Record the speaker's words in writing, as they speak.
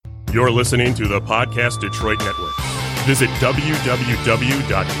You're listening to the Podcast Detroit Network. Visit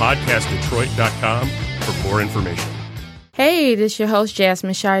www.podcastdetroit.com for more information. Hey, this is your host,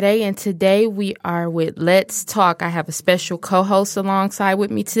 Jasmine Sade, and today we are with Let's Talk. I have a special co-host alongside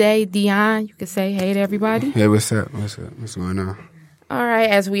with me today, Dion. You can say hey to everybody. Hey, what's up? What's going on? All right,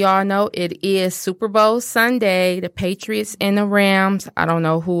 as we all know, it is Super Bowl Sunday, the Patriots and the Rams. I don't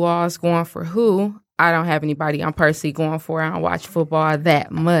know who all is going for who. I don't have anybody I'm personally going for. I don't watch football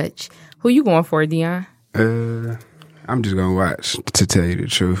that much. Who you going for, Dion? I'm just going to watch, to tell you the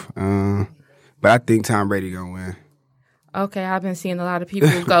truth. But I think Tom Brady going to win. Okay, I've been seeing a lot of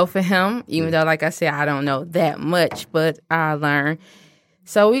people go for him, even though, like I said, I don't know that much, but I learned.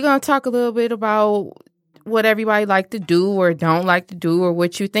 So we're going to talk a little bit about what everybody like to do or don't like to do, or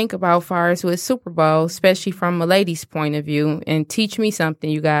what you think about as far as with Super Bowl, especially from a lady's point of view, and teach me something,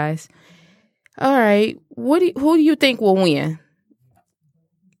 you guys. All right, who do you think will win?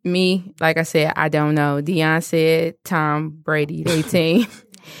 Me, like I said, I don't know. Dion said Tom Brady, they team.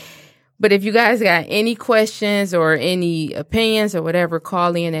 But if you guys got any questions or any opinions or whatever,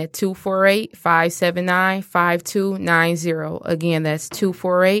 call in at 248-579-5290. Again, that's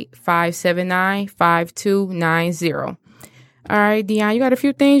 248-579-5290. All right, Dion, you got a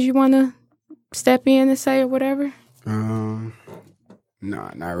few things you want to step in and say or whatever? No,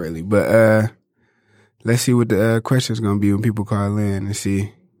 not really. But let's see what the question's going to be when people call in and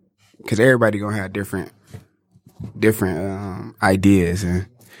see. Because everybody going to have different ideas and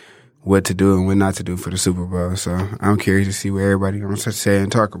what to do and what not to do for the Super Bowl. So I'm curious to see what everybody going to say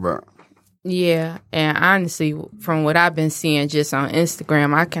and talk about. Yeah, and honestly, from what I've been seeing just on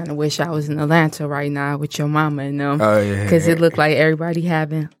Instagram, I kind of wish I was in Atlanta right now with your mama and them. Oh, yeah. Because it looked like everybody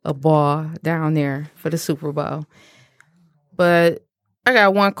having a ball down there for the Super Bowl. But I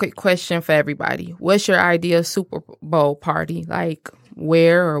got one quick question for everybody. What's your ideal Super Bowl party? Like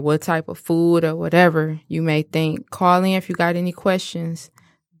where or what type of food or whatever you may think. Call in if you got any questions.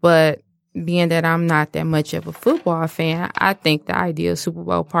 But being that I'm not that much of a football fan, I think the ideal Super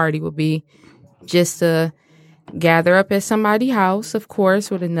Bowl party would be just to gather up at somebody's house, of course,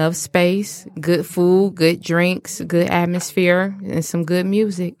 with enough space, good food, good drinks, good atmosphere, and some good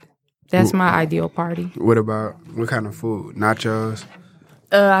music. That's my ideal party. What kind of food? Nachos?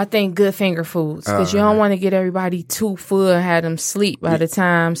 I think good finger foods, because you don't want to get everybody too full and have them sleep by the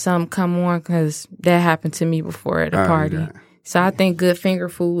time some come on, because that happened to me before at a party. Yeah. So I think good finger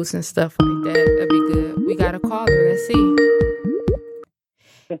foods and stuff like that, that'd be good. We got a caller. Let's see.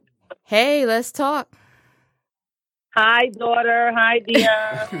 Hey, let's talk. Hi, daughter. Hi,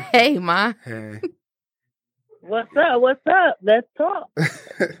 Dion. Hey, Ma. Hey. What's up? Let's talk.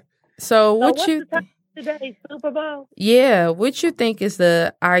 So what's the topic today? Super Bowl? Yeah, what you think is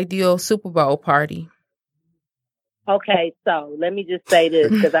the ideal Super Bowl party? Okay, so let me just say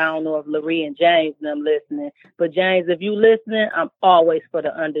this, because I don't know if Larry and James and them listening. But James, if you listening, I'm always for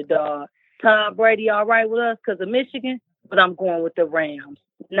the underdog. Tom Brady all right with us because of Michigan, but I'm going with the Rams.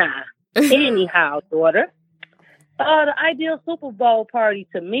 Nah. Anyhow, daughter, the ideal Super Bowl party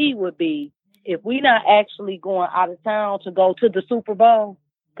to me would be if we not actually going out of town to go to the Super Bowl,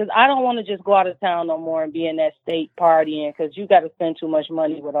 because I don't want to just go out of town no more and be in that state partying, because you got to spend too much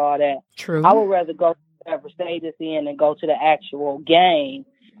money with all that. True. I would rather go whatever state it's in and go to the actual game,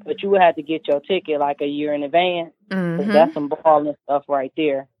 but you would have to get your ticket like a year in advance. Mm-hmm. That's some balling stuff right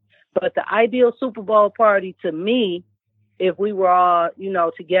there. But the ideal Super Bowl party to me, if we were all,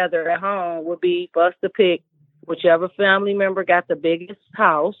 together at home, would be for us to pick whichever family member got the biggest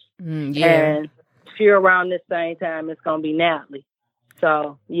house. And if you're around this same time, it's going to be Natalie.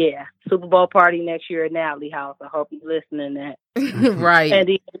 So, yeah, Super Bowl party next year at Natalie house. I hope you're listening to that. Right.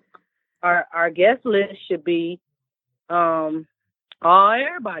 And our guest list should be everybody.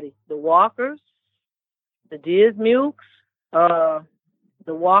 The Walkers, the Dismukes, the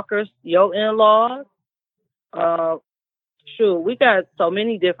Walkers, your in-laws. We got so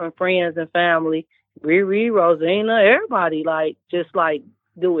many different friends and family. Riri, Rosina, everybody, just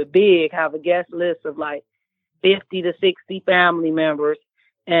do it big. Have a guest list of 50 to 60 family members.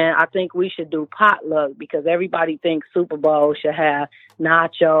 And I think we should do potluck, because everybody thinks Super Bowl should have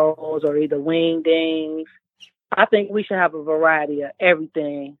nachos or either wingdings. I think we should have a variety of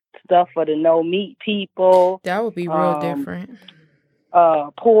everything. Stuff for the no-meat people. That would be real different.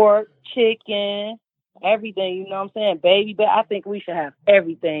 Pork, chicken, everything, you know what I'm saying? Baby, but I think we should have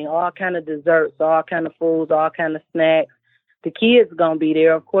everything. All kind of desserts, all kind of foods, all kind of snacks. The kids going to be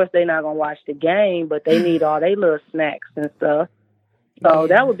there. Of course, they're not going to watch the game, but they need all their little snacks and stuff. So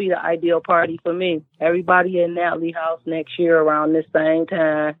that would be the ideal party for me. Everybody in Natalie house next year around this same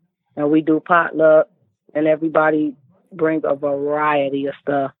time, and we do potluck, and everybody brings a variety of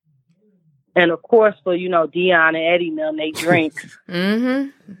stuff. And of course, for Dion and Eddie and them, they drink.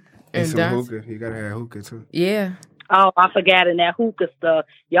 Mm-hmm. And some hookah. You gotta have hookah too. Yeah. Oh, I forgot in that hookah stuff.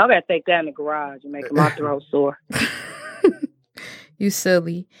 Y'all gotta take that in the garage and make my throat sore. You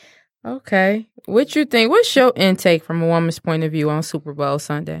silly. Okay. What you think? What's your intake from a woman's point of view on Super Bowl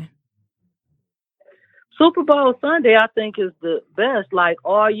Sunday? Super Bowl Sunday, I think, is the best. Like,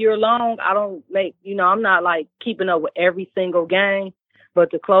 all year long, I don't make, I'm not, like, keeping up with every single game.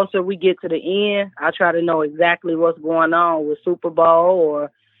 But the closer we get to the end, I try to know exactly what's going on with Super Bowl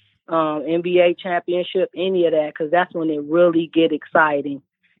or NBA championship, any of that, because that's when it really get exciting.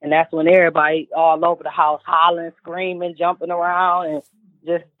 And that's when everybody all over the house hollering, screaming, jumping around, and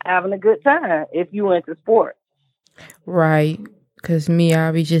just having a good time if you into sports. Right. Because me,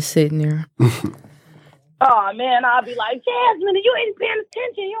 I'll be just sitting there. Oh, man, I'll be like, Jasmine, you ain't paying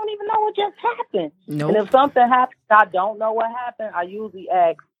attention. You don't even know what just happened. Nope. And if something happens, I don't know what happened, I usually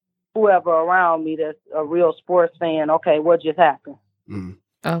ask whoever around me that's a real sports fan, okay, what just happened? Mm.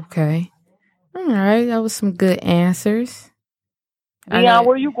 Okay. All right. That was some good answers. Dion,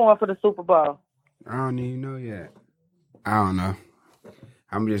 where you going for the Super Bowl? I don't even know yet. I don't know.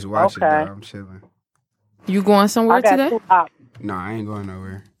 I'm just watching, Okay. though. I'm chilling. You going somewhere I got today? 2 options. No, I ain't going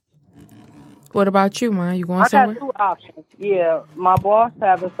nowhere. What about you, man? You going I somewhere? got 2 options. Yeah, my boss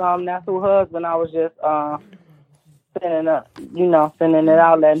having some. That's her husband. I was just sending it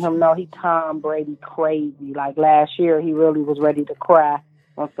out, letting him know he Tom Brady crazy. Like last year, he really was ready to cry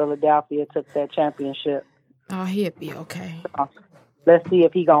when Philadelphia took that championship. Oh, he'll be okay. So, let's see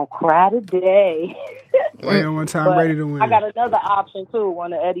if he gonna cry today. Why you don't want Tom Brady to win? I got another option too.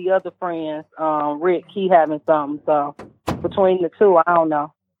 One of Eddie's other friends, Rick, he having something. So between the two, I don't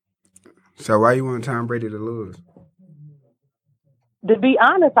know. So why you want Tom Brady to lose? To be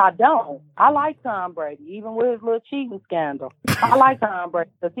honest, I don't. I like Tom Brady, even with his little cheating scandal. I like Tom Brady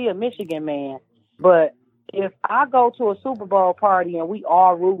because he's a Michigan man. But if I go to a Super Bowl party and we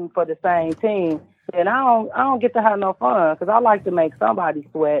all rooting for the same team, then I don't get to have no fun because I like to make somebody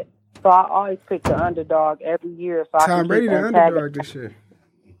sweat. So I always pick the underdog every year. So Tom Brady the underdog this year.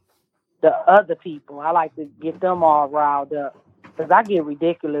 The other people, I like to get them all riled up because I get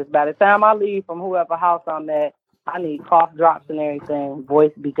ridiculous. By the time I leave from whoever house I'm at, I need cough drops and everything.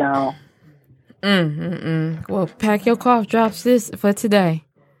 Voice be gone. Well, pack your cough drops for today.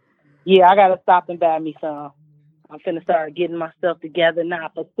 Yeah, I gotta stop and buy me some. I'm finna start getting my stuff together now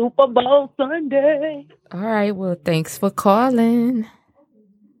for Super Bowl Sunday. All right. Well, thanks for calling.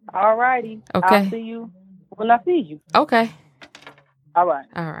 All righty. Okay. I'll see you when I see you. Okay. All right.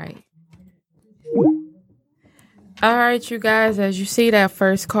 All right. All right, you guys. As you see, that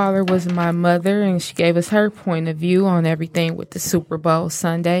first caller was my mother, and she gave us her point of view on everything with the Super Bowl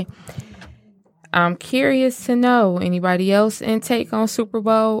Sunday. I'm curious to know, anybody else intake on Super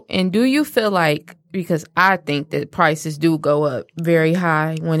Bowl? And do you feel like, because I think that prices do go up very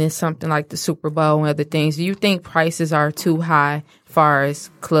high when it's something like the Super Bowl and other things, do you think prices are too high as far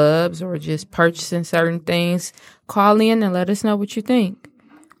as clubs or just purchasing certain things? Call in and let us know what you think.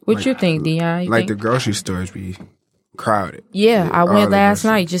 What you think, Dion? The grocery stores be crowded. Yeah, I went last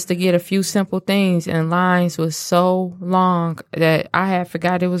groceries. night just to get a few simple things, and lines was so long that I had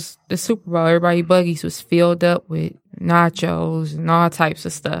forgot it was the Super Bowl. Everybody buggies was filled up with nachos and all types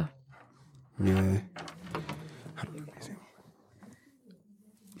of stuff. Yeah.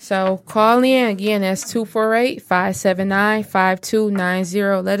 So call in again. That's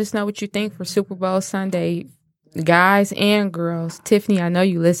 248-579-5290. Let us know what you think for Super Bowl Sunday, guys and girls. Tiffany, I know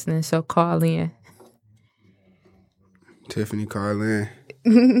you listening, so call in. Tiffany, call in.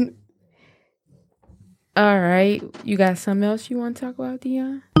 All right. You got something else you want to talk about,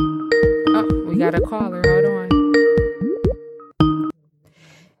 Dion? Oh, we got a caller. Hold on.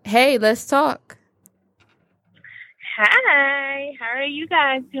 Hey, let's talk. Hi. How are you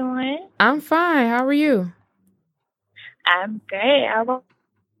guys doing? I'm fine. How are you? I'm great.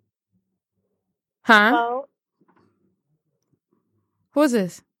 Huh? Hello, Who's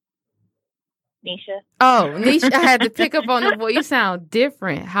this? Nisha. Oh, Nisha, I had to pick up on the voice. You sound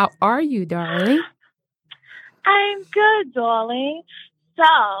different. How are you, darling? I'm good, darling. So,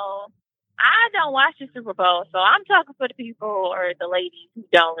 I don't watch the Super Bowl, so I'm talking for the people or the ladies who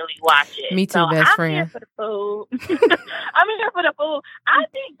don't really watch it. Me too, so best I'm friend. here for the food. I'm here for the food. I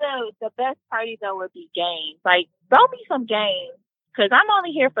think the best party, though, would be games. Like, throw me some games. Because I'm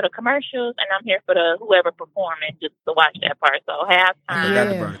only here for the commercials, and I'm here for the whoever performing just to watch that part. So I halftime.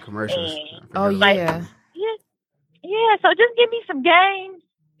 forgot Yeah. about the commercials. Oh, Like, yeah. Yeah, so just give me some games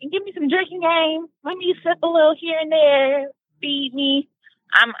and give me some drinking games. Let me sip a little here and there. Feed me.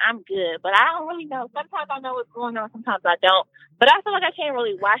 I'm good. But I don't really know. Sometimes I know what's going on. Sometimes I don't. But I feel like I can't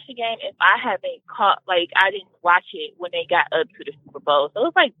really watch the game if I haven't caught, like, I didn't watch it when they got up to the Super Bowl. So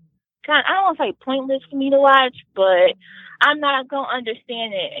it's like, I don't want to say pointless for me to watch, but I'm not going to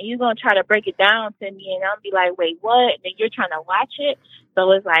understand it. And you're going to try to break it down to me, and I'll be like, wait, what? And then you're trying to watch it.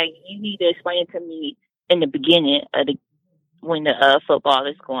 So it's like, you need to explain it to me in the beginning of when the football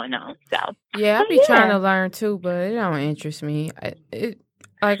is going on. So yeah, I be trying to learn too, but it don't interest me.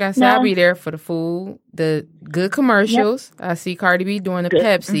 Like I said, I'll be there for the food, the good commercials. Yep. I see Cardi B doing the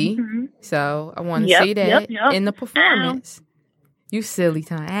Pepsi, so I want to see that in the performance. You silly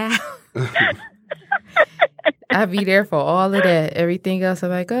time. I be there for all of that. Everything else, I'm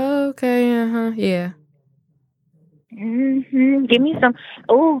like, oh, okay, yeah. Give me some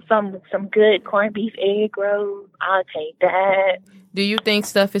good corned beef egg rolls. I'll take that. Do you think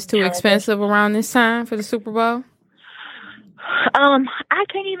stuff is too expensive around this time for the Super Bowl? I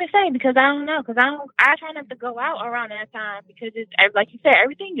can't even say because I don't know. Because I try not to go out around that time because it's like you said,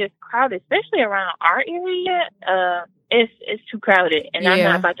 everything is crowded, especially around our area. It's too crowded, and I'm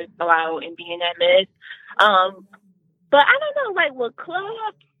not about to go out and be in that mess. But I don't know, like with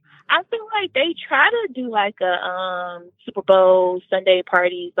clubs, I feel like they try to do like a Super Bowl Sunday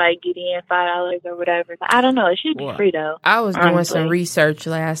parties, like get in $5 or whatever. I don't know. It should be free though. I was doing some research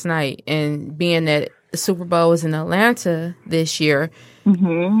last night, and being that the Super Bowl was in Atlanta this year,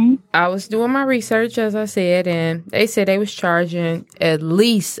 I was doing my research, as I said, and they said they was charging at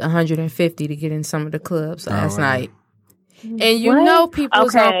least $150 to get in some of the clubs last night. And you know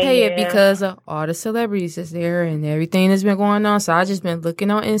people's gonna pay it because of all the celebrities that's there and everything that's been going on. So I just been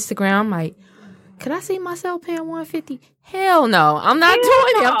looking on Instagram like, could I see myself paying $150? Hell no. I'm not doing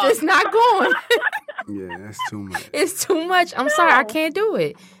it. I'm just not going. Yeah, that's too much. It's too much. I'm sorry, I can't do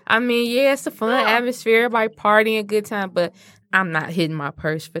it. I mean, yeah, it's a fun atmosphere, everybody partying, good time, but I'm not hitting my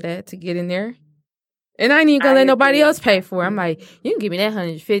purse for that to get in there. And I ain't even gonna let nobody else pay for it. I'm like, you can give me that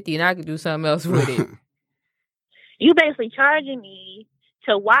 $150 and I can do something else with it. You basically charging me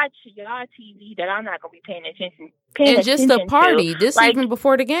to watch y'all TV that I'm not gonna be paying attention. And just the party. This like, even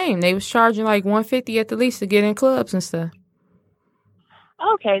before the game, they was charging like $150 at the least to get in clubs and stuff.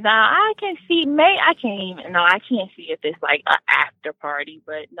 Okay, now I can see. I can't see if it's like an after party,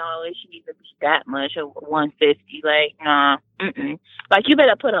 but no, it shouldn't even be that much of $150. Like, nah, like you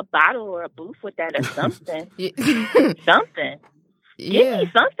better put a bottle or a booth with that or something. Something. Yeah. Give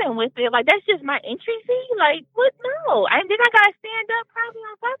me something with it. Like, that's just my entry fee. Like, what? No. And then I got to stand up probably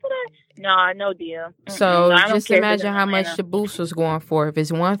on top of that. No, no deal. So just imagine how much the booth was going for. If it's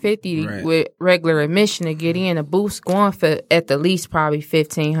 $150 with regular admission to get in, a booth's going for at the least probably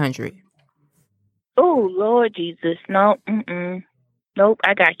 $1,500. Oh, Lord Jesus. No. Nope.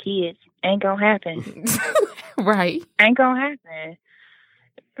 I got kids. Ain't gonna happen. Right. Ain't gonna happen.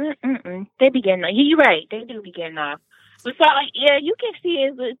 They be getting off. You're right. They do be getting off. But so, like, yeah, you can see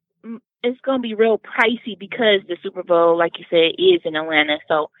it's going to be real pricey because the Super Bowl, like you said, is in Atlanta.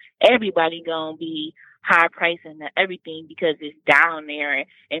 So everybody going to be high pricing everything because it's down there.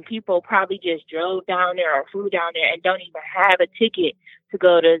 And people probably just drove down there or flew down there and don't even have a ticket to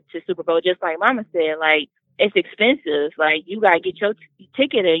go to Super Bowl. Just like Mama said, like, it's expensive. Like, you got to get your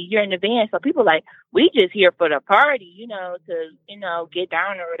ticket a year in advance. So people like, we just here for the party, to, get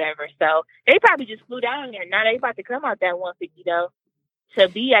down or whatever. So they probably just flew down there. Now they about to come out that $150 though to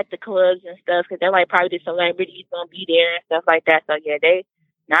be at the clubs and stuff because they're like probably the celebrities going to be there and stuff like that. So yeah, they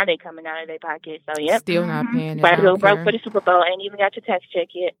coming out of their pocket. So yeah, still not paying. About to go broke for the Super Bowl. Ain't even got your tax check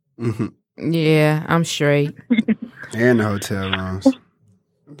yet. Yeah, I'm straight. And the hotel rooms.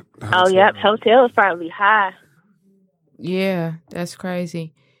 Yep. Hotel is probably high. Yeah, that's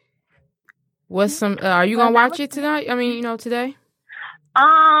crazy. What's some? Are you gonna watch it tonight? I mean, today.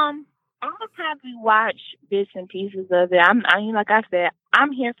 I'm gonna probably watch bits and pieces of it. Like I said,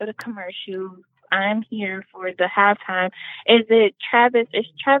 I'm here for the commercials. I'm here for the halftime. Is it Travis? Is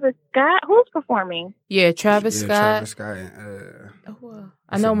Travis Scott? Who's performing? Yeah, Travis Scott. Travis Scott.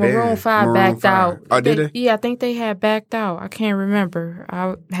 I know Maroon 5 backed out. Oh, did they? Yeah, I think they had backed out. I can't remember.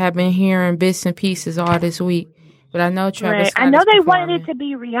 I have been hearing bits and pieces all this week. But I know Travis Scott. I know they wanted it to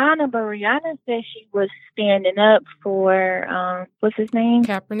be Rihanna, but Rihanna said she was standing up for, what's his name?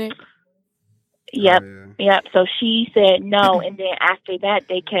 Kaepernick. Yep. Yep. So she said no. And then after that,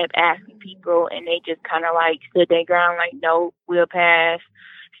 they kept asking people and they just kind of like stood their ground like, no, we'll pass.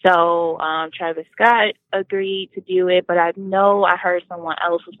 So Travis Scott agreed to do it, but I know I heard someone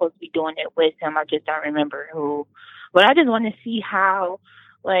else was supposed to be doing it with him. I just don't remember who. But I just want to see how,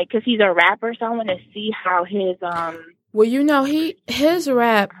 like, because he's a rapper, so I want to see how his Well, his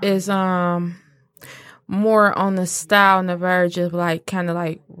rap is more on the style and the verge of like kind of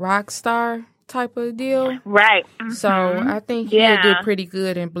like rock star type of deal. Right. So I think he'll do pretty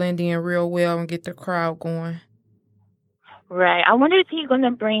good and blend in real well and get the crowd going. Right. I wonder if he's going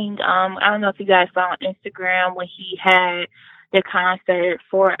to bring, I don't know if you guys saw on Instagram when he had the concert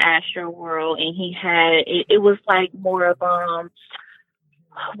for Astro World, and he had, it was like more of,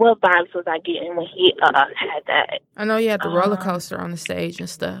 what vibes was I getting when he had that? I know you had the roller coaster on the stage and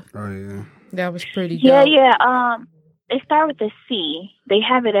stuff. Oh, yeah. That was pretty dope. Yeah. It started with a C. They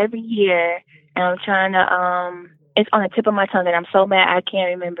have it every year, and I'm trying to, it's on the tip of my tongue, and I'm so mad I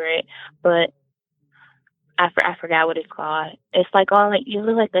can't remember it, but I forgot what it's called. It's like all like, you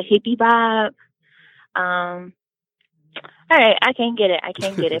look like a hippie vibe. All right, I can't get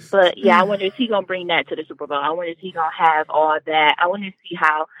it. But yeah, I wonder if he gonna bring that to the Super Bowl. I wonder if he gonna have all that. I want to see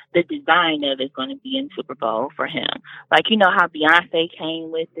how the design of it's gonna be in Super Bowl for him. Like, you know how Beyonce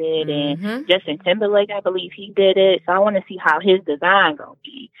came with it, and Justin Timberlake, I believe he did it. So I want to see how his design gonna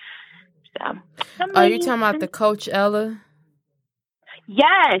be. So, are you talking about the Coachella?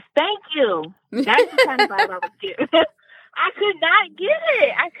 Yes, thank you. That's the kind of vibe I was getting. I could not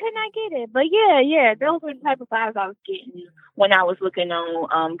get it. But yeah, those were the type of vibes I was getting when I was looking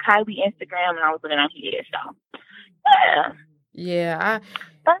on Kylie Instagram and I was looking on here. So, yeah. Yeah,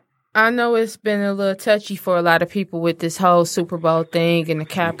 I know it's been a little touchy for a lot of people with this whole Super Bowl thing and the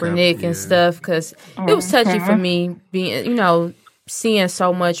Kaepernick and stuff, because it was touchy for me being, seeing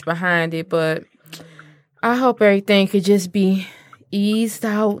so much behind it. But I hope everything could just be eased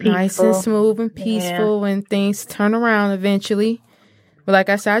out, peaceful. Nice and smooth and peaceful, and things turn around eventually. But like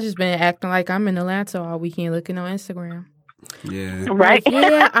I said, I just been acting like I'm in Atlanta all weekend looking on Instagram. Yeah. Right. Like,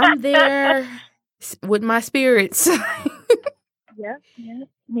 yeah, I'm there with my spirits. Yeah.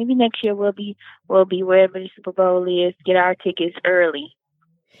 Maybe next year we'll be wherever the Super Bowl is, get our tickets early.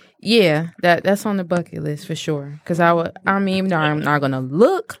 Yeah, that's on the bucket list for sure. Because I'm not gonna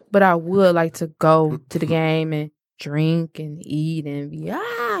look, but I would like to go to the game and drink and eat and be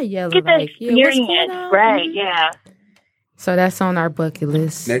yelling get the like, experience, what's going on? Right? Yeah. So that's on our bucket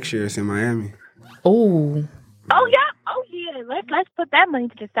list. Next year it's in Miami. Oh yeah. Let's put that money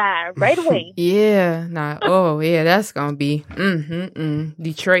to the side right away. Yeah, that's gonna be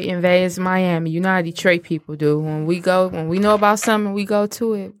Detroit invades Miami. You know how Detroit people do. When we know about something, we go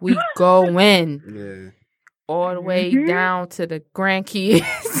to it. We go in. Yeah. All the way down to the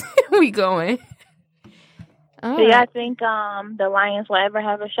grandkids. We going. Do y'all think the Lions will ever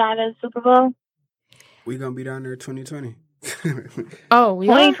have a shot at the Super Bowl? We gonna be down there 2020. Oh,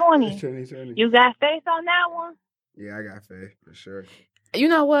 yeah. 2020. You got faith on that one? Yeah, I got faith for sure. You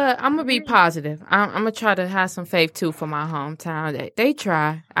know what? I'm gonna be positive. I'm gonna try to have some faith too for my hometown. They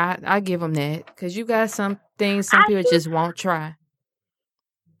try. I give them that, because you got some things some people just won't try.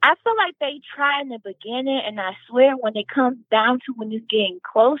 I feel like they try in the beginning, and I swear when it comes down to when it's getting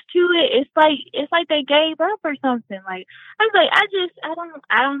close to it, it's like they gave up or something. Like, I was like, I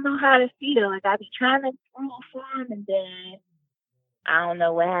don't know how to feel. Like, I be trying to root for them, and then I don't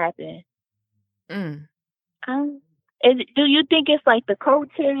know what happened. Do you think it's like the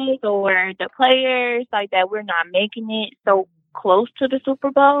coaches or the players, like that we're not making it so close to the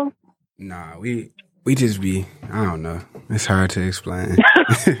Super Bowl? Nah, we just be, I don't know. It's hard to explain.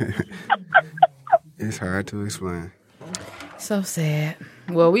 It's hard to explain. So sad.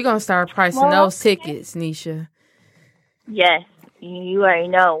 Well, we're going to start pricing those tickets, Nisha. Yes. You already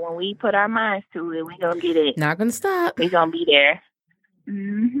know. When we put our minds to it, we're going to get it. Not going to stop. We're going to be there.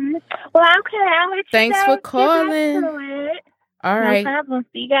 Well, okay. I'll let you Thanks guys for calling. All right. No problem.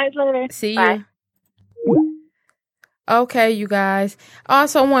 See you guys later. See Bye. you. Okay, you guys. I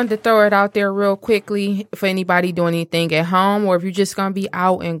also wanted to throw it out there real quickly for anybody doing anything at home, or if you're just going to be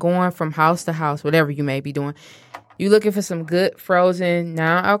out and going from house to house, whatever you may be doing. You looking for some good frozen,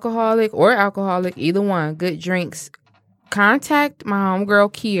 non-alcoholic or alcoholic, either one, good drinks. Contact my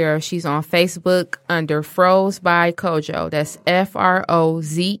homegirl Kiera. She's on Facebook under Froze by Kojo. That's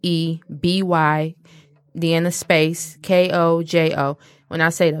FROZEBY, the in the space, KOJO. When I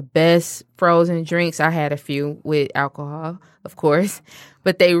say the best frozen drinks, I had a few with alcohol, of course,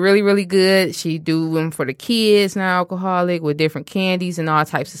 but they really, really good. She do them for the kids, non-alcoholic, with different candies and all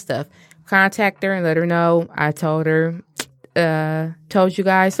types of stuff. Contact her and let her know I told you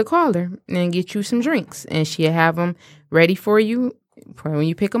guys to call her and get you some drinks, and she'll have them ready for you when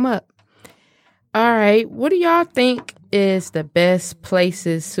you pick them up. All right, what do y'all think is the best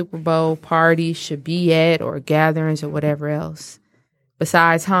places Super Bowl parties should be at, or gatherings or whatever else?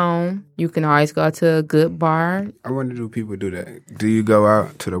 Besides home, you can always go to a good bar. I wonder, do people do that? Do you go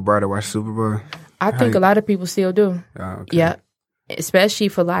out to the bar to watch Super Bowl? I think a lot of people still do. Oh, okay. Yeah. Especially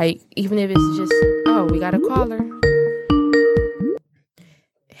for, like, even if it's just, Oh, we got a caller.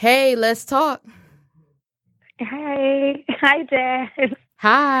 Hey, let's talk. Hey. Hi, Jazz.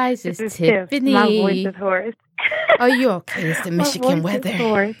 Hi, this is Tiffany. My voice is hoarse. Oh, you okay? It's the Michigan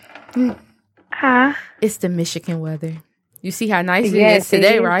weather. Huh? It's the Michigan weather. You see how nice it Yes, is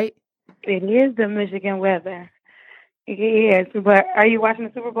today, it is. right? It is the Michigan weather. Yes, but are you watching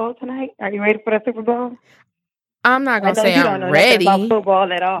the Super Bowl tonight? Are you ready for the Super Bowl? I'm not I going to know say you don't I'm know nothing about ready,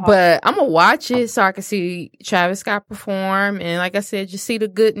 football at all. but I'm going to watch it so I can see Travis Scott perform. And like I said, just see the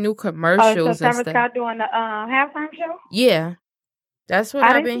good new commercials so and Travis stuff. Scott doing the halftime show? Yeah. That's what I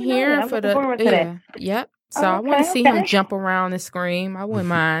I've didn't been know that. hearing I'm for looking forward to that. Yep. So Oh, I want to okay, see him okay. jump around and scream. I wouldn't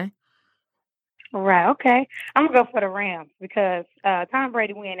mind. Right, okay. I'm going to go for the Rams because Tom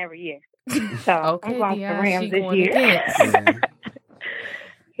Brady win every year. So Okay, I'm going for the Dion, Rams she this going year. against.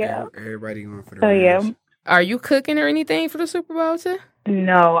 Yeah. Everybody going for the So, Rams. yeah. Are you cooking or anything for the Super Bowl too?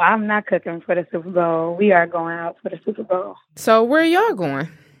 No, I'm not cooking for the Super Bowl. We are going out for the Super Bowl. So where y'all going?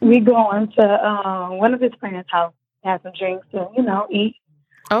 We going to one of his friends' house, have some drinks, and eat.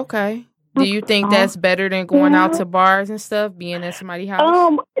 Okay. Do you think that's better than going out to bars and stuff, being at somebody's house?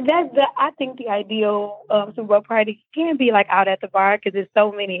 I think the ideal Super Bowl party can be like out at the bar because there's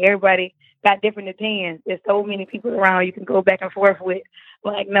so many. Everybody got different opinions. There's so many people around you can go back and forth with.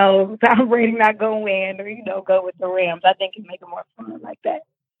 Like, no, Tom Brady not going to win, or go with the Rams. I think it make it more fun like that.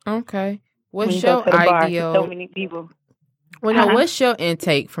 Okay. When What's you go your to the bar, ideal? so many people. Well, no. What's your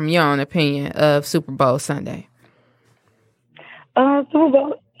intake from your own opinion of Super Bowl Sunday? Super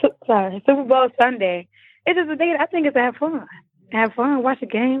Bowl Sunday. It's just a day I think it's to have fun. Have fun, watch a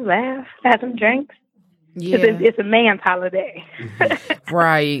game, laugh, have some drinks. Yeah. It's a man's holiday.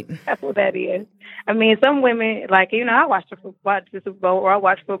 Right. That's what that is. I mean, some women, like, I watch the Super Bowl or I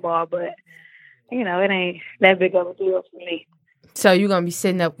watch football, but, it ain't that big of a deal for me. So you're going to be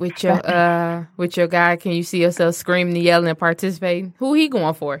sitting up with your guy. Can you see yourself screaming and yelling and participating? Who he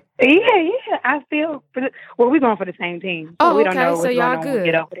going for? Yeah. I feel, we're going for the same team. So we don't know what's so y'all going on good. when we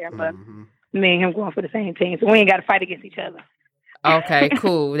get over there, but me and him going for the same team. So we ain't got to fight against each other. Okay,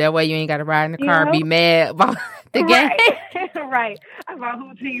 cool. That way you ain't got to ride in the car and be mad about the game. Right. About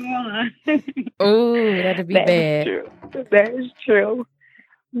who team won. Ooh, that'd be bad. That is true.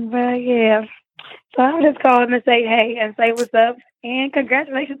 But yeah. So I'm just calling to say hey and say what's up. And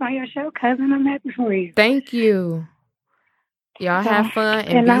congratulations on your show, cousin. I'm happy for you. Thank you. Y'all have fun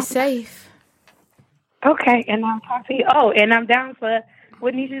and be safe. Okay, and I'll talk to you. Oh, and I'm down for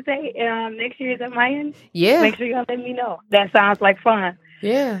what did you say? Next year is at my end? Yeah. Make sure y'all let me know. That sounds like fun.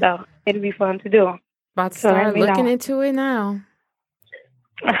 Yeah. So it'll be fun to do. About to start looking into it now.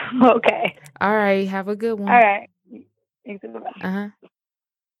 Okay. All right. Have a good one. All right. Thanks. Bye-bye.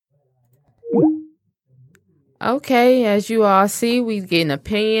 Okay, as you all see, we getting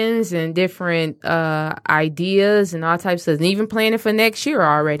opinions and different ideas and all types of, and even planning for next year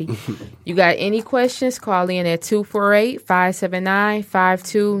already. You got any questions, call in at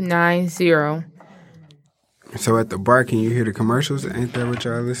 248-579-5290. So at the bar, can you hear the commercials? Ain't that what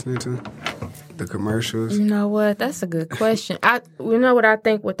y'all listening to? The commercials? You know what? That's a good question. You know what I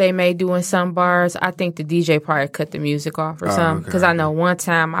think what they may do in some bars? I think the DJ probably cut the music off or something. Because I know one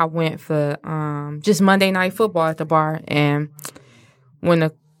time I went for just Monday Night Football at the bar, and when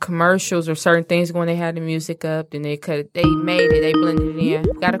the commercials or certain things when they had the music up, then they made it, they blended it in.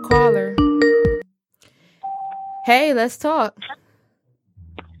 Got a caller. Hey, let's talk.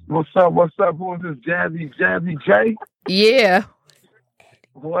 What's up? Who is this? Jazzy J? Yeah.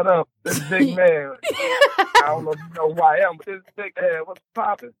 What up? This big man. I don't know if you know who I am, but this big head. What's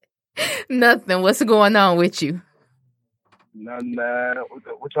poppin'? Nothing. What's going on with you? Nothing, man.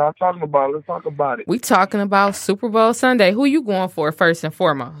 What y'all talking about? Let's talk about it. We talking about Super Bowl Sunday. Who you going for first and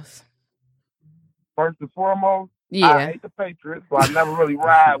foremost? First and foremost, yeah. I hate the Patriots, so I never really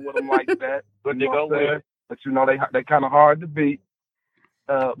ride with them like that. But they go win. But they kind of hard to beat.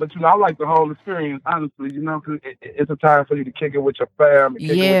 But I like the whole experience, honestly. Cause it's a time for you to kick it with your fam, and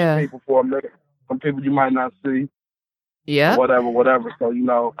kick it with your people for a minute. Some people you might not see. Yeah. Whatever. So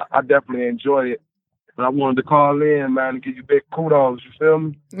I definitely enjoyed it. But I wanted to call in, man, and give you big kudos. You feel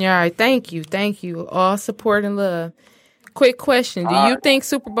me? Yeah. All right. Thank you. All support and love. Quick question: do you think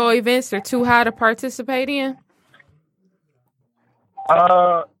Super Bowl events are too high to participate in?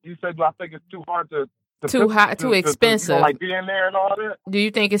 You said, do I think it's too hard to? Too expensive. Like being there and all that? Do you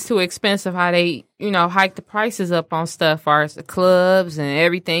think it's too expensive how they, hike the prices up on stuff as far as the clubs and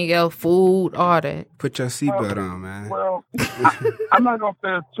everything else, food, all that? Put your seatbelt on, man. Well, I'm not going to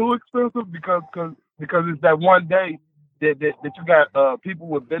say it's too expensive because it's that one day that you got people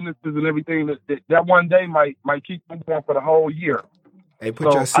with businesses and everything that one day might keep them going for the whole year. Hey,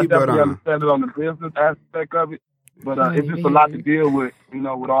 put your I seatbelt definitely on. understand it on the business aspect of it, but it's just a lot to deal with,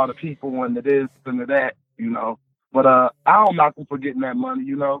 with all the people and the this and the that, But I'm not gonna forget that money,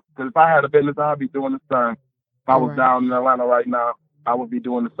 because if I had a business, I'd be doing the same. If I was down in Atlanta right now, I would be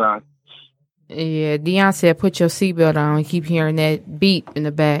doing the same. Yeah, Deion said put your seatbelt on. I keep hearing that beep in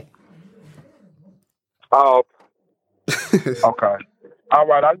the back. Oh, okay. All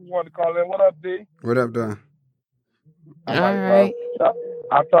right, I just wanted to call in. What up, D? What up, Don? All right.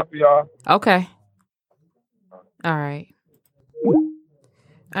 I'll talk to y'all. Okay. All right. All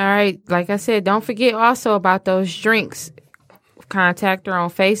right. Like I said, don't forget also about those drinks. Contact her on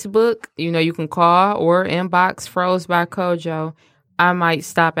Facebook. You can call or inbox Froze by Kojo. I might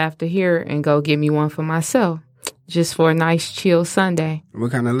stop after here and go get me one for myself, just for a nice chill Sunday.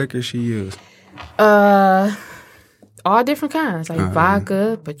 What kind of liquor she use? All different kinds, like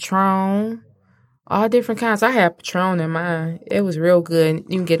vodka, Patron, all different kinds. I had Patron in mine. It was real good.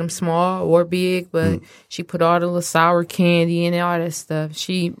 You can get them small or big, but she put all the little sour candy and all that stuff.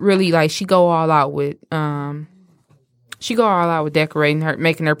 She really she go all out with decorating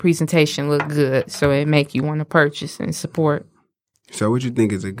making her presentation look good, so it make you want to purchase and support. So what you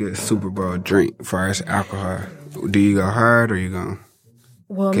think is a good Super Bowl drink as far as alcohol? Do you go hard or you go?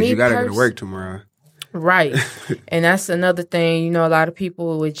 Well, because you got to go to work tomorrow. Right. And that's another thing. A lot of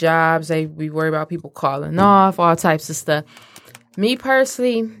people with jobs, they be worried about people calling off, all types of stuff. Me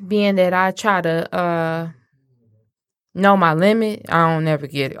personally, being that I try to know my limit, I don't ever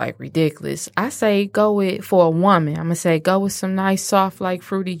get ridiculous. I say for a woman, I'm going to say go with some nice, soft,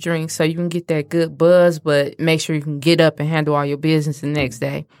 fruity drinks so you can get that good buzz, but make sure you can get up and handle all your business the next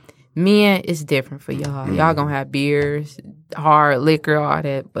day. Men, it's different for y'all. Y'all going to have beers, hard liquor, all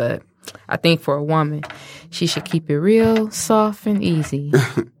that, but I think for a woman, she should keep it real soft and easy.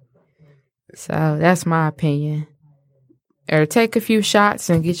 So that's my opinion. Or take a few shots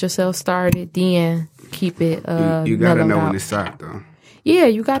and get yourself started. Then keep it. You gotta know when to stop, though. Yeah,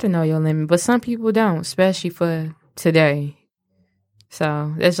 you gotta know your limit, but some people don't, especially for today.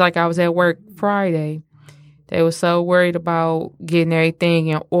 So it's like I was at work Friday. They were so worried about getting everything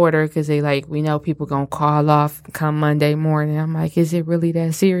in order because we know people gonna call off come Monday morning. I'm like, is it really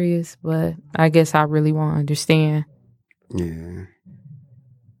that serious? But I guess I really won't understand. Yeah.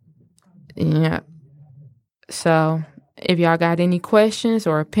 Yeah. So if y'all got any questions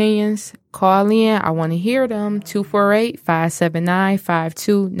or opinions, call in. I want to hear them.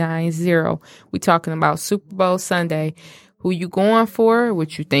 248-579-5290. We talking about Super Bowl Sunday. Who you going for?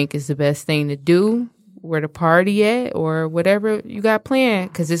 What you think is the best thing to do? Where the party at, or whatever you got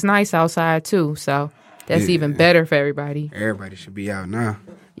planned, because it's nice outside too, so that's even better for everybody. Everybody should be out now.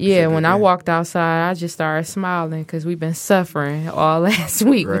 Yeah, when I walked outside, I just started smiling because we've been suffering all last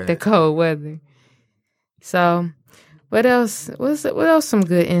week with the cold weather. So, what else? What else? Some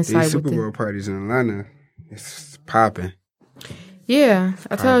good insight. These Super Bowl parties in Atlanta, it's popping. Yeah,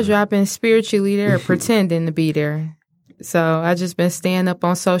 I told you I've been spiritually there, pretending to be there. So I just been staying up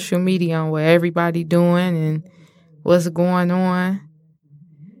on social media on what everybody doing and what's going on.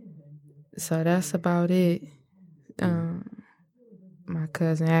 So that's about it. My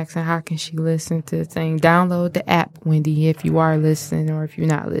cousin asking how can she listen to the thing. Download the app, Wendy, if you are listening or if you're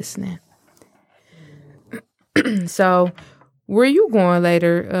not listening. So where you going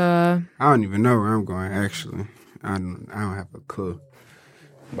later? I don't even know where I'm going, actually. I don't have a clue.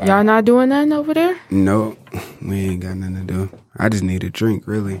 But y'all not doing nothing over there? No, we ain't got nothing to do. I just need a drink,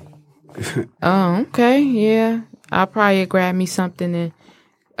 really. Oh, okay. Yeah. I'll probably grab me something and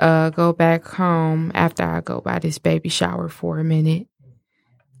go back home after I go by this baby shower for a minute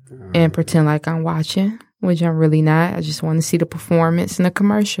and pretend like I'm watching, which I'm really not. I just want to see the performance and the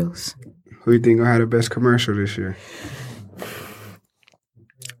commercials. Who you think gonna have the best commercial this year?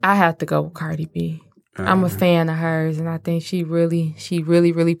 I have to go with Cardi B. I'm a fan of hers, and I think she really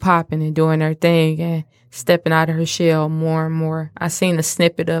popping and doing her thing and stepping out of her shell more and more. I seen a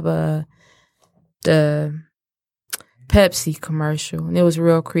snippet of the Pepsi commercial, and it was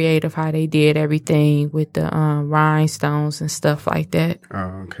real creative how they did everything with the rhinestones and stuff like that.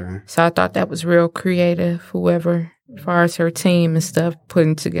 Oh, okay. So I thought that was real creative, whoever, as far as her team and stuff,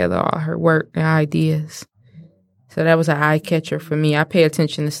 putting together all her work and ideas. So that was an eye catcher for me. I pay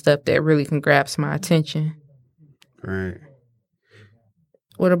attention to stuff that really can grasp my attention. Right.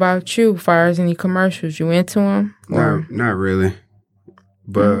 What about you? As far as any commercials, you into them? Not really.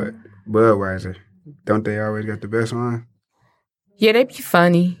 But Budweiser, don't they always got the best one? Yeah, they be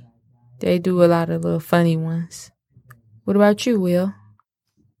funny. They do a lot of little funny ones. What about you, Will?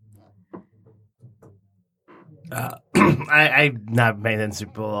 I've not been in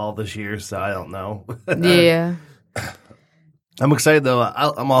Super Bowl all this year, so I don't know. Yeah. I'm excited, though.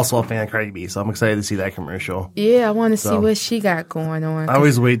 I'm also a fan of Cardi B, so I'm excited to see that commercial. Yeah, I want to see what she got going on. I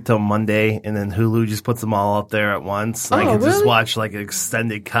always wait till Monday, and then Hulu just puts them all up there at once. And I can just watch like an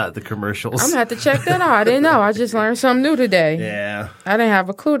extended cut of the commercials. I'm going to have to check that out. I didn't know. I just learned something new today. Yeah. I didn't have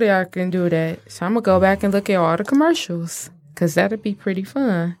a clue that I can do that. So I'm going to go back and look at all the commercials because that'll be pretty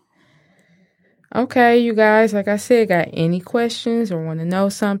fun. Okay, you guys, like I said, got any questions or want to know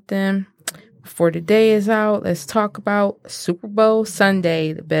something? Before the day is out, let's talk about Super Bowl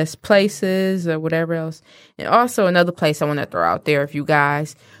Sunday, the best places or whatever else. And also another place I want to throw out there if you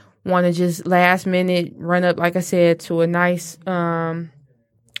guys want to just last minute run up, like I said, to a nice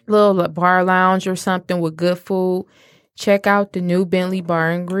little bar lounge or something with good food. Check out the new Bentley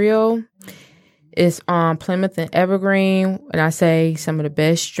Bar and Grill. It's on Plymouth and Evergreen, and I say some of the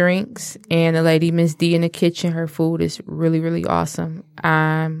best drinks. And the lady, Miss D, in the kitchen, her food is really, really awesome.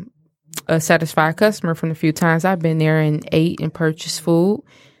 I'm a satisfied customer from the few times I've been there and ate and purchased food.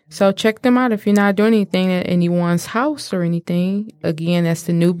 So check them out if you're not doing anything at anyone's house or anything. Again, that's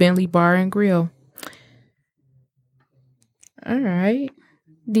the new Bentley Bar and Grill. All right.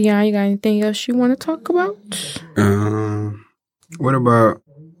 Dion, you got anything else you want to talk about? What about...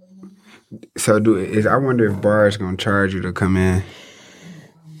 So I wonder if bars gonna charge you to come in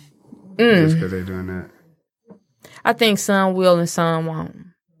just because they're doing that. I think some will and some won't.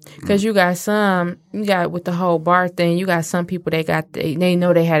 Because you got with the whole bar thing, you got some people they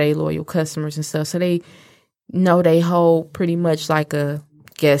know they had a loyal customers and stuff, so they know they hold pretty much like a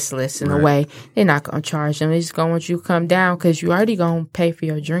guest list in a way. They're not gonna charge them. They're just gonna want you to come down because you already gonna pay for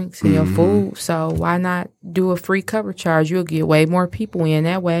your drinks and your food. So why not do a free cover charge? You'll get way more people in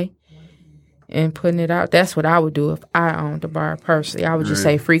that way. And putting it out, that's what I would do if I owned the bar personally. I would just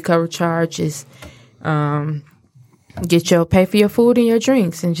say free cover charges, pay for your food and your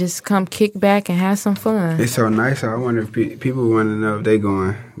drinks, and just come kick back and have some fun. It's so nice. I wonder if people want to know if they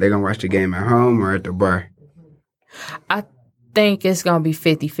gonna watch the game at home or at the bar. I think it's gonna be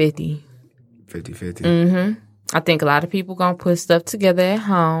 50-50. 50-50. I think a lot of people gonna put stuff together at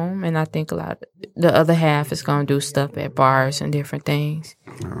home, and I think the other half is gonna do stuff at bars and different things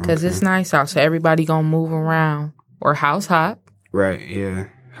because it's nice out, so everybody gonna move around or house hop. Right? Yeah,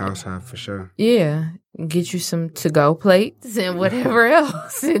 house hop for sure. Yeah, get you some to-go plates and whatever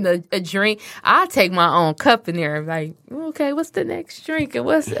else, and a drink. I take my own cup in there. Like, okay, what's the next drink? And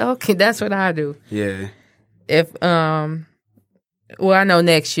okay? That's what I do. Yeah. Well, I know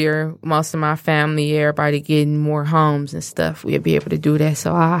next year, most of my family, everybody getting more homes and stuff, we'll be able to do that.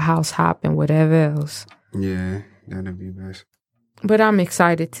 So I'll house hop and whatever else. Yeah, that'll be best. But I'm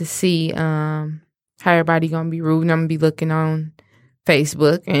excited to see how everybody going to be rooting. I'm going to be looking on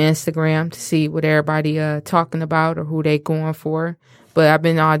Facebook and Instagram to see what everybody talking about or who they going for. But I've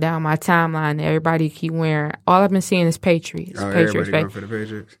been all down my timeline. Everybody keep wearing. All I've been seeing is Patriots. Oh, Patriots, everybody going for the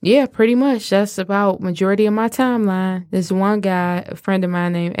Patriots? Yeah, pretty much. That's about majority of my timeline. There's one guy, a friend of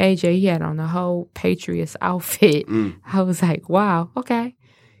mine named AJ. He had on the whole Patriots outfit. I was like, wow, okay.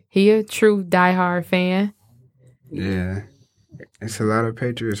 He a true diehard fan. Yeah. It's a lot of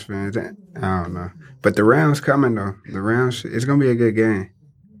Patriots fans. I don't know. But the Rams coming, though. The Rams, it's going to be a good game.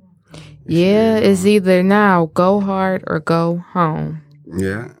 Yeah, it's either now go hard or go home.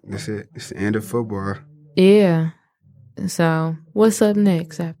 Yeah, that's it. It's the end of football. Yeah. So, what's up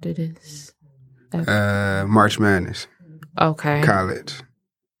next after this? March Madness. Okay. College.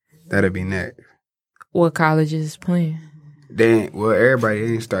 That'll be next. What college is playing? Everybody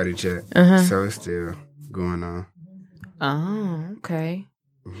ain't started yet. So it's still going on. Oh, okay.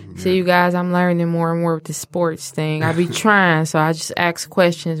 See, you guys, I'm learning more and more with the sports thing. I be trying, so I just ask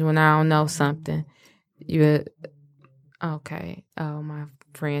questions when I don't know something. Okay. Oh, my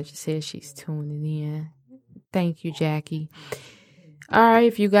friend just said she's tuning in. Thank you, Jackie. All right,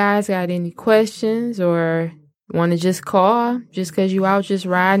 if you guys got any questions or want to just call, just because you out just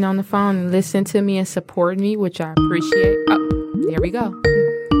riding on the phone and listen to me and support me, which I appreciate. Oh, there we go.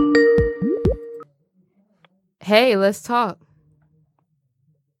 Hey, let's talk.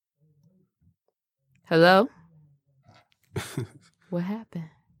 Hello? What happened?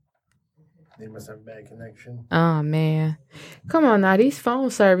 They must have a bad connection. Oh, man. Come on now. These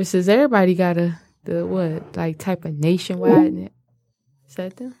phone services, everybody got type of nationwide. Is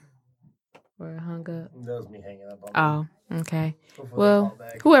that them? Or it hung up? That was me hanging up. Oh, okay. Well,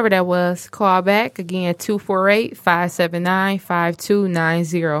 whoever that was, call back. Again,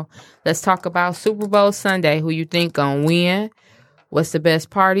 248-579-5290. Let's talk about Super Bowl Sunday. Who you think gonna win? What's the best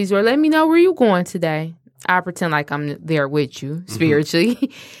parties? Or let me know where you going today. I pretend like I'm there with you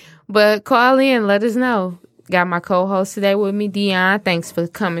spiritually. But call in. Let us know. Got my co-host today with me, Dion. Thanks for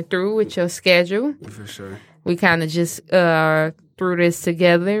coming through with your schedule. For sure. we kind of just threw this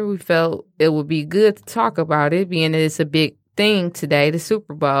together. We felt it would be good to talk about it, being that it's a big thing today, the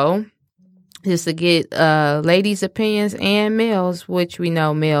Super Bowl. Just to get ladies' opinions and males, which we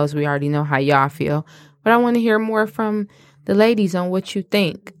know males, we already know how y'all feel. But I want to hear more from the ladies on what you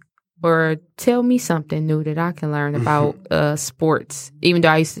think. Or tell me something new that I can learn about sports. Even though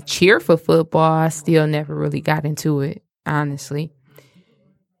I used to cheer for football, I still never really got into it, honestly.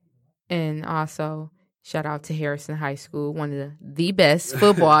 And also, shout out to Harrison High School, one of the best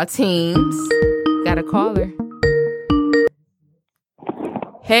football teams. Got a caller.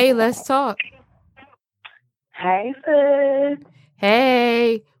 Hey, let's talk. Hey, sis.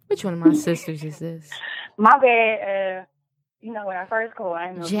 Hey. Which one of my sisters is this? My bad. You know, when I first called, I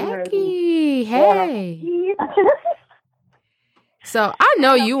didn't know Jackie, hey. So I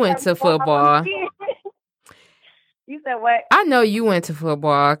know you went to football. You said what? I know you went to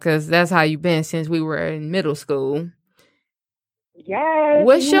football because that's how you've been since we were in middle school. Yes.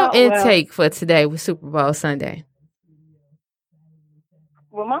 What's your intake for today with Super Bowl Sunday?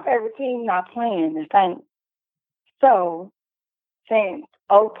 Well, my favorite team not playing the Saints. So, since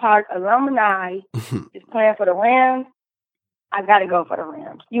Oak Park alumni is playing for the Rams, I gotta go for the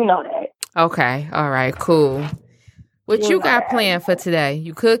Rams. You know that. Okay. All right. Cool. What you got planned for today?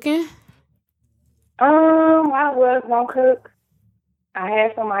 You cooking? I was gonna cook. I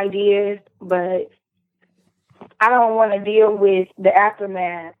had some ideas, but I don't want to deal with the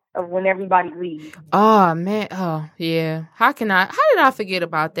aftermath of when everybody leaves. Oh man. Oh yeah. How did I forget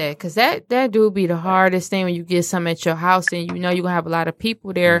about that? Because that do be the hardest thing when you get something at your house and you know you're gonna have a lot of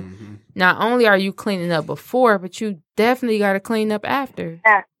people there. Mm-hmm. Not only are you cleaning up before, but you definitely got to clean up after.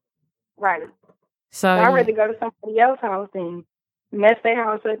 Right. So I'd rather go to somebody else's house and mess their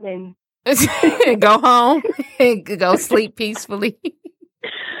house up and go home and go sleep peacefully.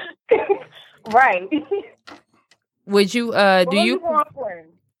 Right. Would you do you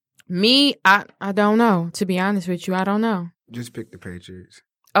me? I don't know. To be honest with you, I don't know. Just pick the Patriots.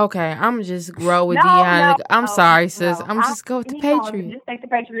 Okay, I'm gonna just roll with Deion. I'm sorry, sis. I'm just go with the Patriots. Just take the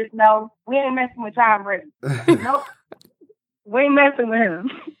Patriots. No, we ain't messing with Tom Brady. Nope. We ain't messing with him.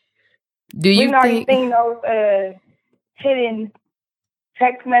 Do you We've already seen those hidden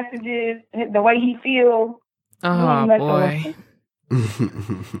text messages, the way he feels. Oh, boy.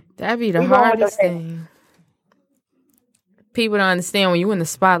 That'd be the hardest thing. People don't understand when you in the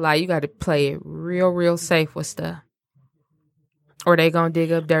spotlight, you got to play it real, real safe with stuff. Or they gonna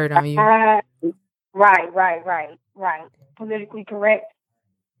dig up dirt on you. Right. Politically correct.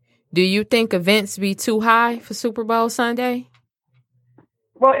 Do you think events be too high for Super Bowl Sunday?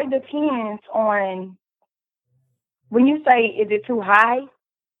 Well, it depends on when you say is it too high?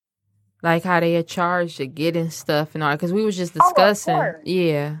 Like how they are charged to get in stuff and all. Because we was just discussing.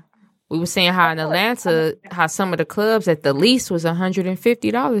 Yeah. We were saying how in Atlanta, how some of the clubs at the least was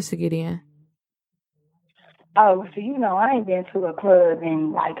 $150 to get in. Oh, so you know, I ain't been to a club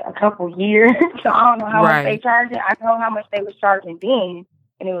in like a couple years, so I don't know how much they charging. I know how much they was charging then,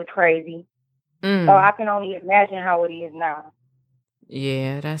 and it was crazy. So I can only imagine how it is now.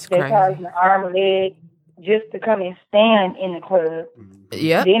 Yeah, that's crazy. They charging an arm and leg just to come and stand in the club.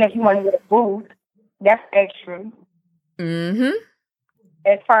 Yep. Then if you want to get a booth, that's extra. Mm-hmm.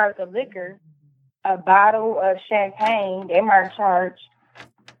 As far as the liquor, a bottle of champagne, they might charge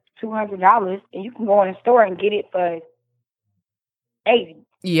 $200, and you can go in the store and get it for $80.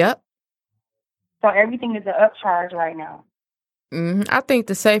 Yep. So everything is an upcharge right now. Mm-hmm. I think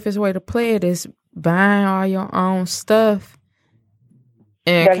the safest way to play it is buying all your own stuff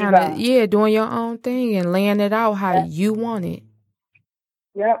and kind of doing your own thing and laying it out how you want it.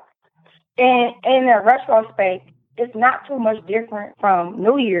 Yep. And in a retrospect, it's not too much different from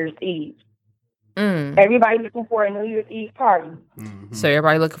New Year's Eve. Everybody looking for a New Year's Eve party. Mm-hmm. So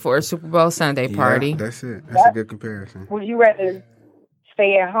everybody looking for a Super Bowl Sunday party. Yeah, that's it. That's a good comparison. Would you rather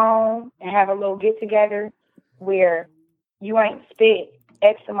stay at home and have a little get together where you ain't spent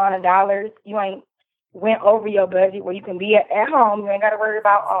X amount of dollars, you ain't went over your budget, where you can be at home, you ain't got to worry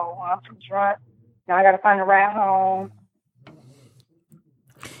about, I'm too drunk, now I got to find a ride home.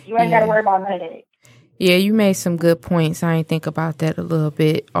 You ain't got to worry about none of that. Yeah, you made some good points. I ain't think about that a little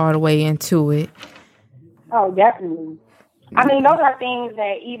bit all the way into it. Oh, definitely. I mean, those are things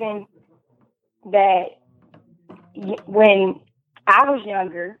that when I was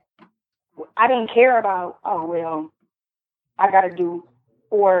younger, I didn't care about, I got to do,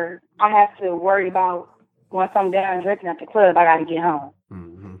 or I have to worry about once I'm done drinking at the club, I got to get home.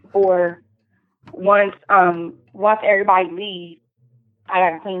 Mm-hmm. Or once everybody leaves, I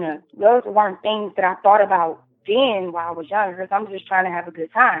got to clean up. Those weren't things that I thought about then while I was younger, because I'm just trying to have a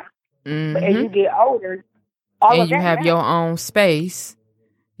good time. Mm-hmm. But as you get older, and you have your own space.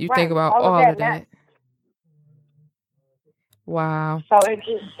 You think about all of that. Wow. So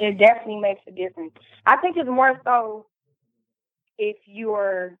it definitely makes a difference. I think it's more so if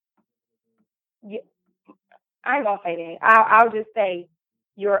you're, I ain't gonna say that. I'll just say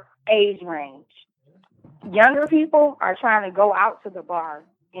your age range. Younger people are trying to go out to the bar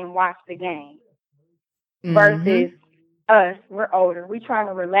and watch the game versus us, we're older. We're trying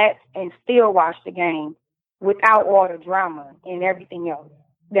to relax and still watch the game without all the drama and everything else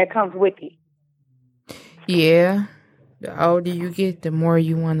that comes with it. Yeah. The older you get, the more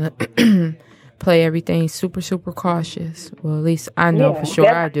you want to play everything super, super cautious. Well, at least I know for sure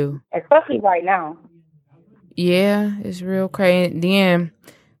I do. Especially right now. Yeah, it's real crazy. Then,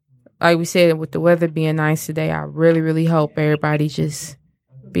 like we said, with the weather being nice today, I really, really hope everybody just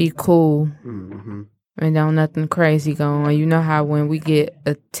be cool. And don't nothing crazy going on. You know how when we get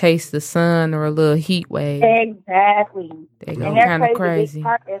a taste of sun or a little heat wave. Exactly. They go kind of crazy.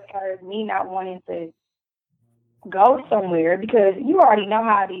 Part as far as me not wanting to go somewhere because you already know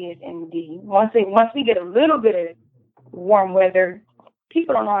how it is in D. Once we get a little bit of warm weather,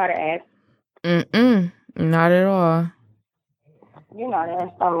 people don't know how to act. Not at all. You know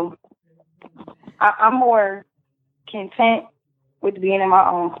that. So I'm more content with being in my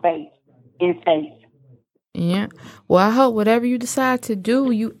own space and safe. Yeah. Well, I hope whatever you decide to do,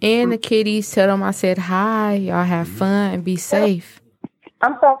 you and the kiddies, tell them I said hi. Y'all have fun and be safe.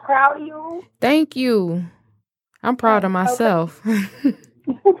 I'm so proud of you. Thank you. I'm proud of myself. I'm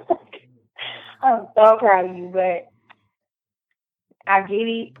so proud of you, but I get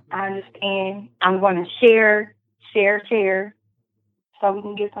it. I understand. I'm going to share, so we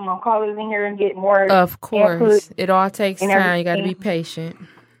can get some more callers in here and get more. Of course. It all takes time. You got to be patient.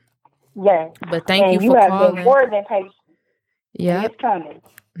 Yes. But thank you for calling. You have been more than patient. Yeah. It's coming.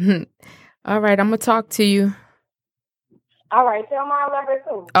 All right. I'm going to talk to you. All right. Tell my number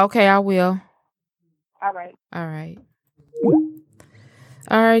too. Okay, I will. All right. All right.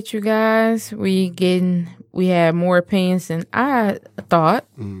 All right, you guys. We had more opinions than I thought,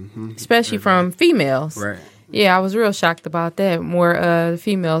 especially from females. Right. Yeah, I was real shocked about that. More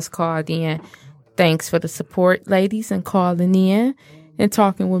females called in. Thanks for the support, ladies, and calling in and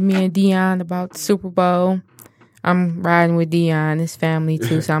talking with me and Dion about the Super Bowl. I'm riding with Dion, his family,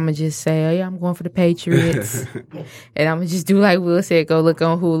 too, so I'm going to just say, oh, yeah, I'm going for the Patriots. And I'm going to just do like Will said, go look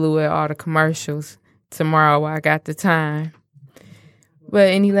on Hulu at all the commercials tomorrow while I got the time. But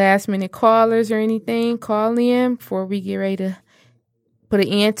any last-minute callers or anything, call in before we get ready to put an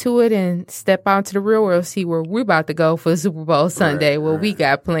end to it and step out into the real world, see where we're about to go for Super Bowl Sunday, what we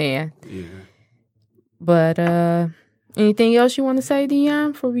got planned. Yeah. But anything else you want to say,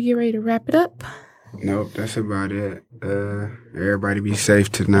 Dion, before we get ready to wrap it up? Nope, that's about it. Everybody be safe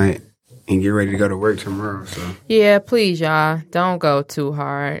tonight and get ready to go to work tomorrow. So yeah, please, y'all, don't go too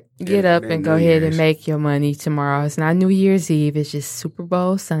hard. Get up and go ahead and make your money tomorrow. It's not New Year's Eve. It's just Super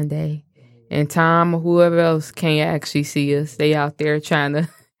Bowl Sunday. And Tom or whoever else can't actually see us. They out there trying to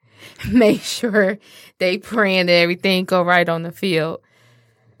make sure they praying that everything go right on the field.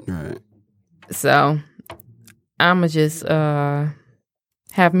 Right. So I'ma just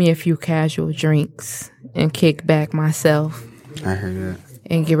have me a few casual drinks and kick back myself. I heard that.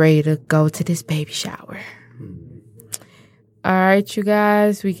 And get ready to go to this baby shower. All right, you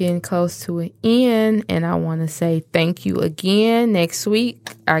guys, we're getting close to an end, and I want to say thank you again. Next week,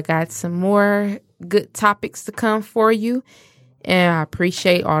 I got some more good topics to come for you, and I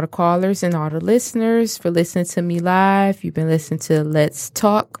appreciate all the callers and all the listeners for listening to me live. You've been listening to Let's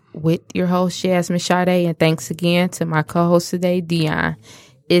Talk with your host, Jasmine Sade, and thanks again to my co-host today, Dion.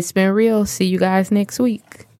 It's been real. See you guys next week.